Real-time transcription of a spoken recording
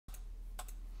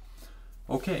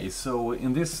Okay, so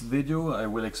in this video I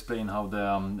will explain how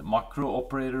the macro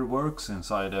operator works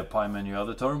inside a PyMenu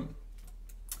editor.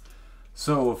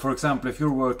 So for example, if you're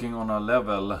working on a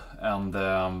level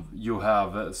and you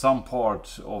have some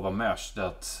part of a mesh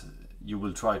that you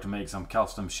will try to make some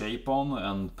custom shape on,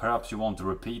 and perhaps you want to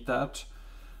repeat that,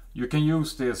 you can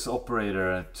use this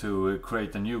operator to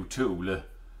create a new tool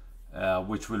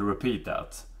which will repeat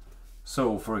that.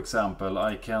 So for example,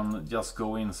 I can just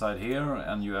go inside here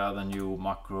and you add a new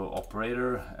macro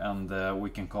operator, and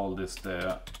we can call this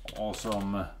the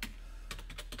awesome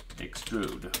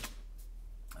extrude.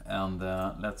 And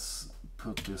let's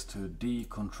put this to D,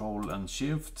 Control and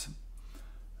Shift,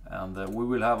 and we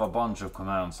will have a bunch of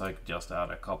commands. I could just add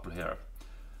a couple here.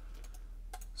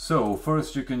 So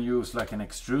first you can use like an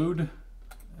extrude.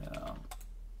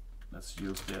 Let's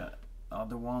use the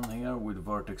other one here with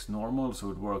vertex normal,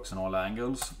 so it works in all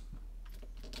angles.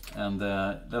 And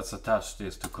let's attach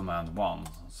this to command 1.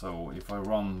 So if I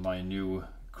run my new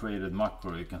created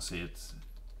macro, you can see it's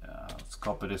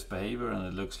copy this behavior and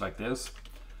it looks like this.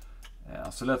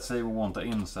 So let's say we want the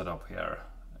in setup here.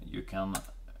 You can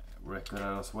record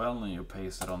that as well, and you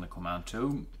paste it on the command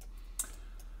 2.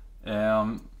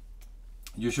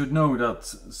 You should know that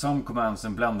some commands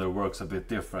in Blender works a bit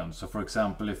different. So for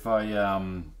example, if I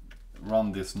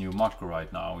run this new macro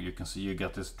right now, you can see you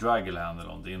get this draggle handle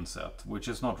on the inset, which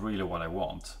is not really what I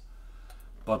want.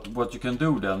 But what you can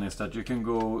do then is that you can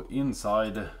go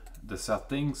inside the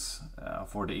settings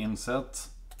for the inset,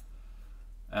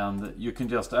 and you can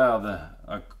just add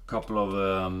a couple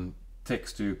of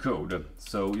text to your code.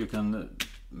 So you can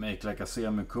make like a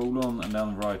semicolon and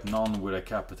then write none with a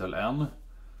capital N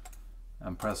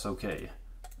and press OK.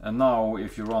 And now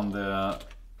if you run the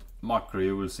macro,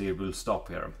 you will see it will stop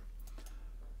here.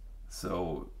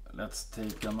 So let's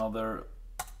take another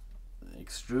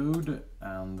extrude,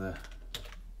 and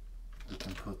we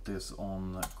can put this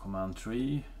on command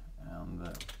 3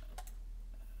 and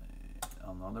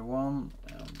another one,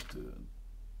 and do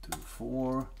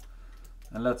 4.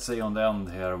 And let's say on the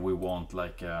end here we want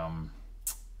like a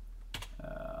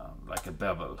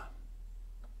bevel,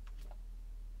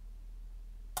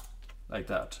 like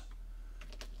that.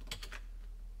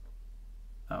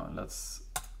 Now let's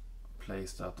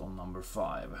place that on number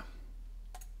 5.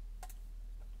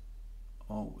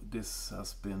 Oh, this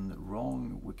has been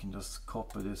wrong. We can just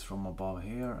copy this from above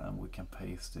here and we can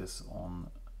paste this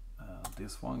on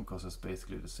this one, because it's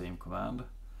basically the same command.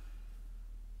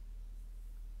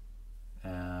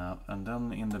 And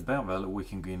then in the bevel we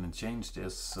can go in and change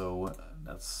this. So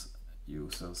let's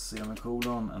use a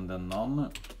semicolon and then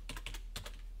none.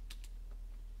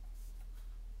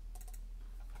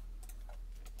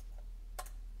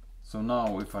 So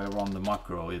now if I run the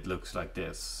macro, it looks like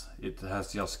this. It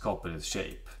has just copied its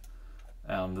shape.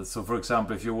 And so for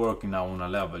example, if you're working now on a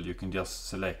level, you can just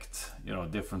select,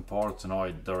 different parts in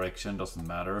either direction, doesn't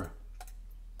matter.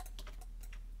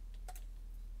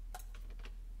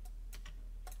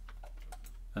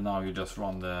 And now you just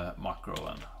run the macro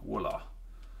and voila.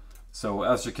 So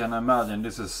as you can imagine,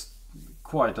 this is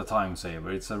quite a time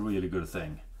saver. It's a really good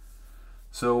thing.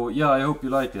 So yeah, I hope you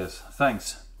like this.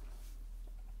 Thanks.